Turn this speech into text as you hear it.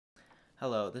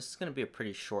Hello, this is going to be a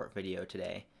pretty short video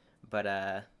today, but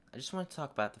I just want to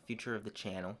talk about the future of the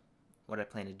channel, what I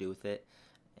plan to do with it,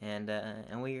 and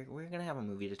we're going to have a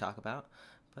movie to talk about.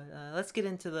 But let's get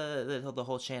into the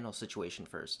whole channel situation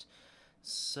first.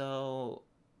 So,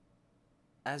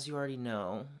 as you already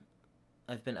know,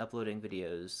 I've been uploading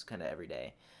videos kind of every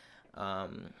day.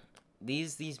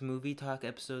 These movie talk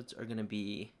episodes are going to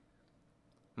be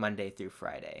Monday through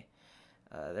Friday.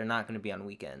 They're not going to be on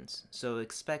weekends, so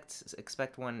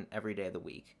expect one every day of the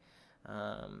week.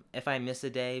 If I miss a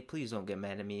day, please don't get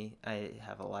mad at me. I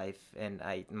have a life, and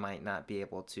I might not be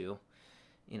able to,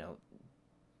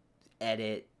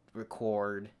 edit,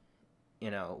 record,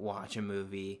 watch a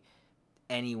movie.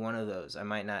 Any one of those, I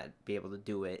might not be able to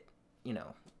do it,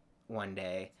 one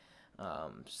day.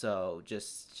 So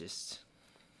just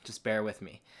bear with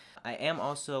me. I am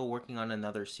also working on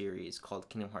another series called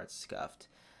Kingdom Hearts Scuffed.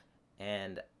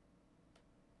 And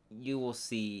you will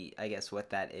see, I guess, what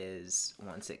that is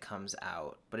once it comes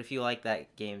out. But if you like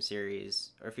that game series,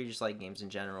 or if you just like games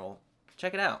in general,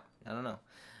 check it out. I don't know.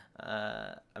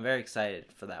 I'm very excited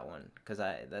for that one because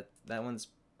that one's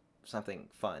something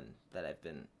fun that I've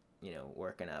been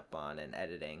working up on and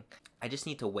editing. I just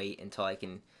need to wait until I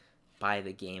can buy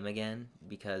the game again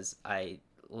because I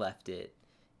left it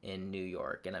in New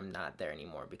York and I'm not there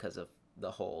anymore because of the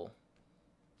whole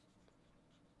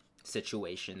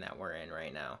situation that we're in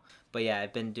right now. But yeah,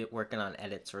 I've been working on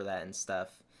edits for that and stuff.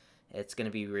 It's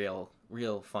gonna be real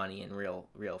funny and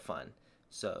real fun,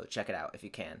 so check it out if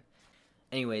you can.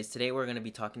 Anyways, today we're gonna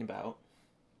be talking about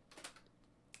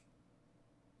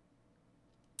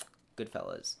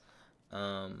Goodfellas.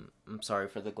 I'm sorry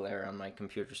for the glare on my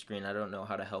computer screen. I don't know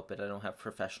how to help it. I don't have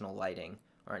professional lighting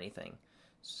or anything,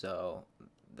 so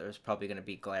there's probably gonna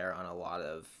be glare on a lot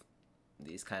of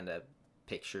these kind of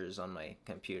pictures on my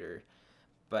computer.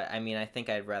 But I mean, I think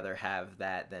I'd rather have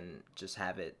that than just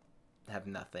have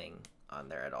nothing on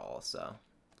there at all. So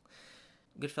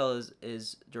Goodfellas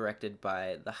is directed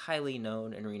by the highly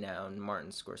known and renowned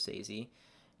Martin Scorsese,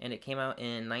 and it came out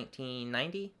in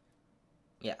 1990.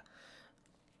 Yeah.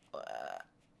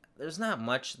 There's not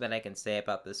much that I can say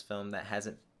about this film that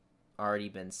hasn't already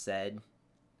been said.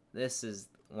 This is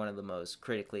one of the most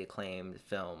critically acclaimed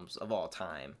films of all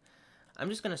time. I'm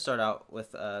just going to start out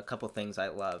with a couple things I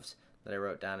loved that I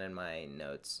wrote down in my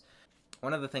notes.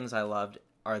 One of the things I loved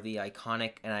are the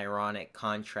iconic and ironic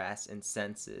contrasts and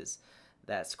senses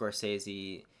that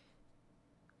Scorsese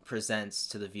presents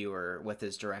to the viewer with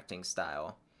his directing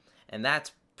style. And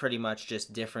that's pretty much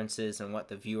just differences in what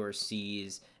the viewer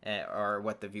sees or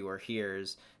what the viewer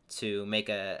hears to make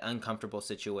an uncomfortable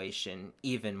situation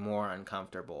even more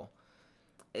uncomfortable.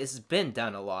 It's been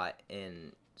done a lot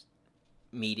in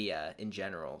media in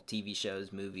general, TV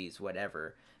shows, movies,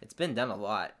 whatever. It's been done a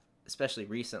lot, especially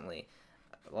recently.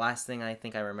 The last thing I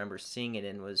think I remember seeing it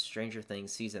in was Stranger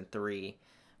Things season 3,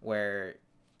 where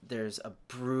there's a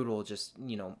brutal,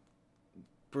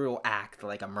 brutal act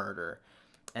like a murder,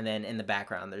 and then in the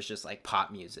background there's just like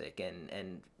pop music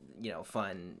and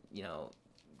fun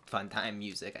time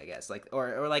music, I guess, like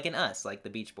or like in Us, like the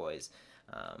Beach Boys.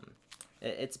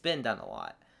 It's been done a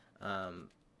lot.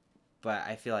 But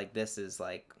I feel like this is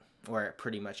like where it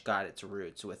pretty much got its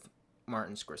roots with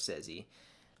Martin Scorsese.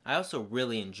 I also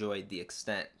really enjoyed the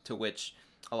extent to which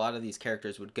a lot of these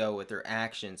characters would go with their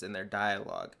actions and their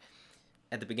dialogue.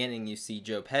 At the beginning, you see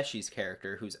Joe Pesci's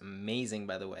character, who's amazing,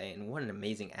 by the way, and what an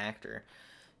amazing actor.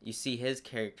 You see his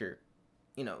character,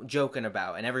 joking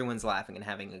about, and everyone's laughing and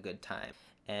having a good time.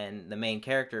 And the main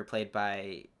character, played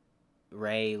by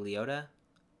Ray Liotta,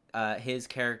 his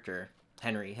character,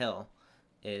 Henry Hill,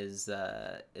 is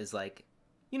like,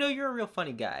 you're a real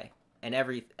funny guy, and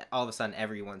all of a sudden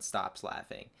everyone stops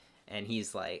laughing, and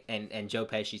he's like, and Joe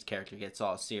Pesci's character gets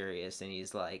all serious, and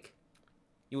he's like,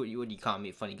 would you call me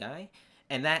a funny guy?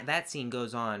 And that scene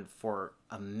goes on for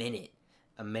a minute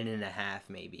and a half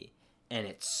maybe, and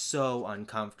it's so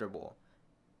uncomfortable,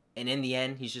 and in the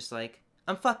end he's just like,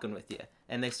 I'm fucking with you,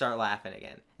 and they start laughing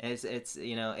again, and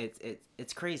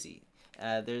it's crazy.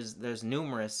 There's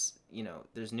numerous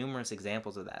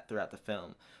examples of that throughout the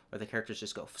film where the characters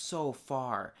just go so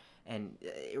far, and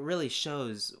it really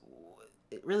tells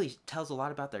a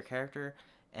lot about their character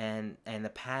and the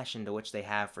passion to which they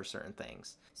have for certain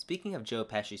things. Speaking of Joe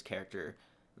Pesci's character,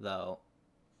 though,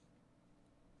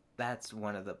 that's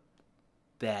one of the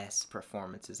best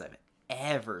performances I've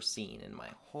ever seen in my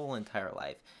whole entire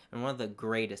life, and one of the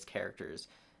greatest characters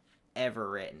ever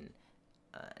written.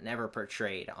 Never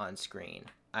portrayed on screen.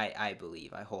 I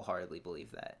wholeheartedly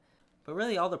believe that. But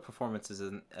really, all the performances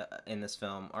in this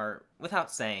film are,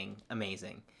 without saying,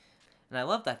 amazing. And I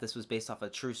love that this was based off a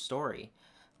true story.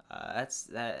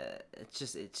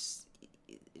 It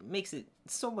makes it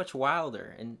so much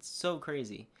wilder and so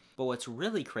crazy. But what's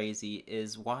really crazy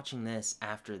is watching this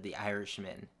after The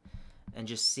Irishman and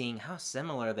just seeing how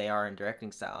similar they are in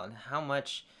directing style and how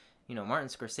much, Martin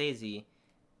Scorsese,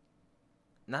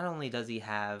 not only does he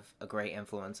have a great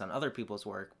influence on other people's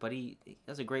work, but he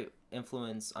has a great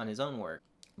influence on his own work.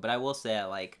 But I will say I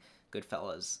like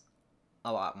Goodfellas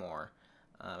a lot more.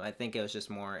 I think it was just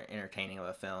more entertaining of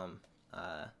a film,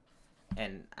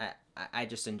 and I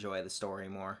just enjoy the story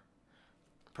more,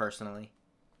 personally.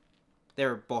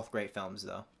 They're both great films,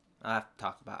 though. I'll have to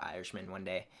talk about Irishman one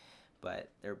day, but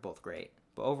they're both great.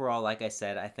 But overall, like I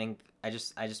said, I think I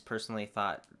just personally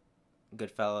thought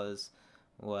Goodfellas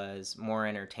was more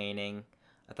entertaining.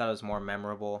 I thought it was more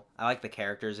memorable. I like the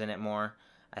characters in it more.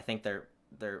 I think they're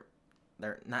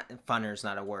not, funner is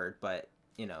not a word, but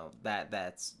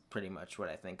that's pretty much what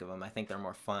I think of them. I think they're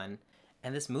more fun.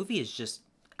 And this movie is just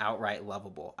outright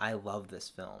lovable. I love this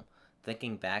film.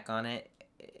 Thinking back on it,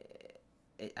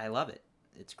 I love it.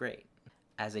 It's great.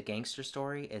 As a gangster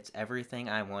story, it's everything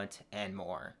I want and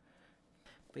more.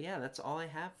 But yeah, that's all I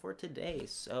have for today.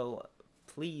 So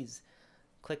please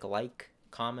click like,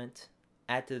 comment,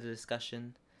 add to the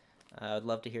discussion. I'd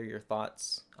love to hear your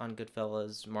thoughts on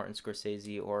Goodfellas, Martin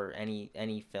Scorsese, or any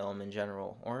film in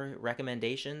general, or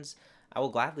recommendations. I will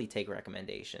gladly take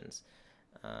recommendations.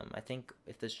 I think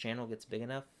if this channel gets big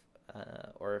enough,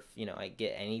 or if I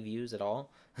get any views at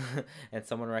all, and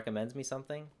someone recommends me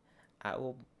something, I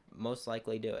will most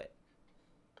likely do it.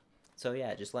 So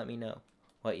yeah, just let me know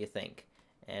what you think.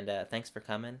 And thanks for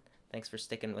coming. Thanks for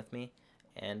sticking with me.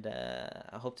 And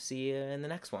I hope to see you in the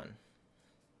next one.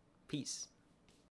 Peace.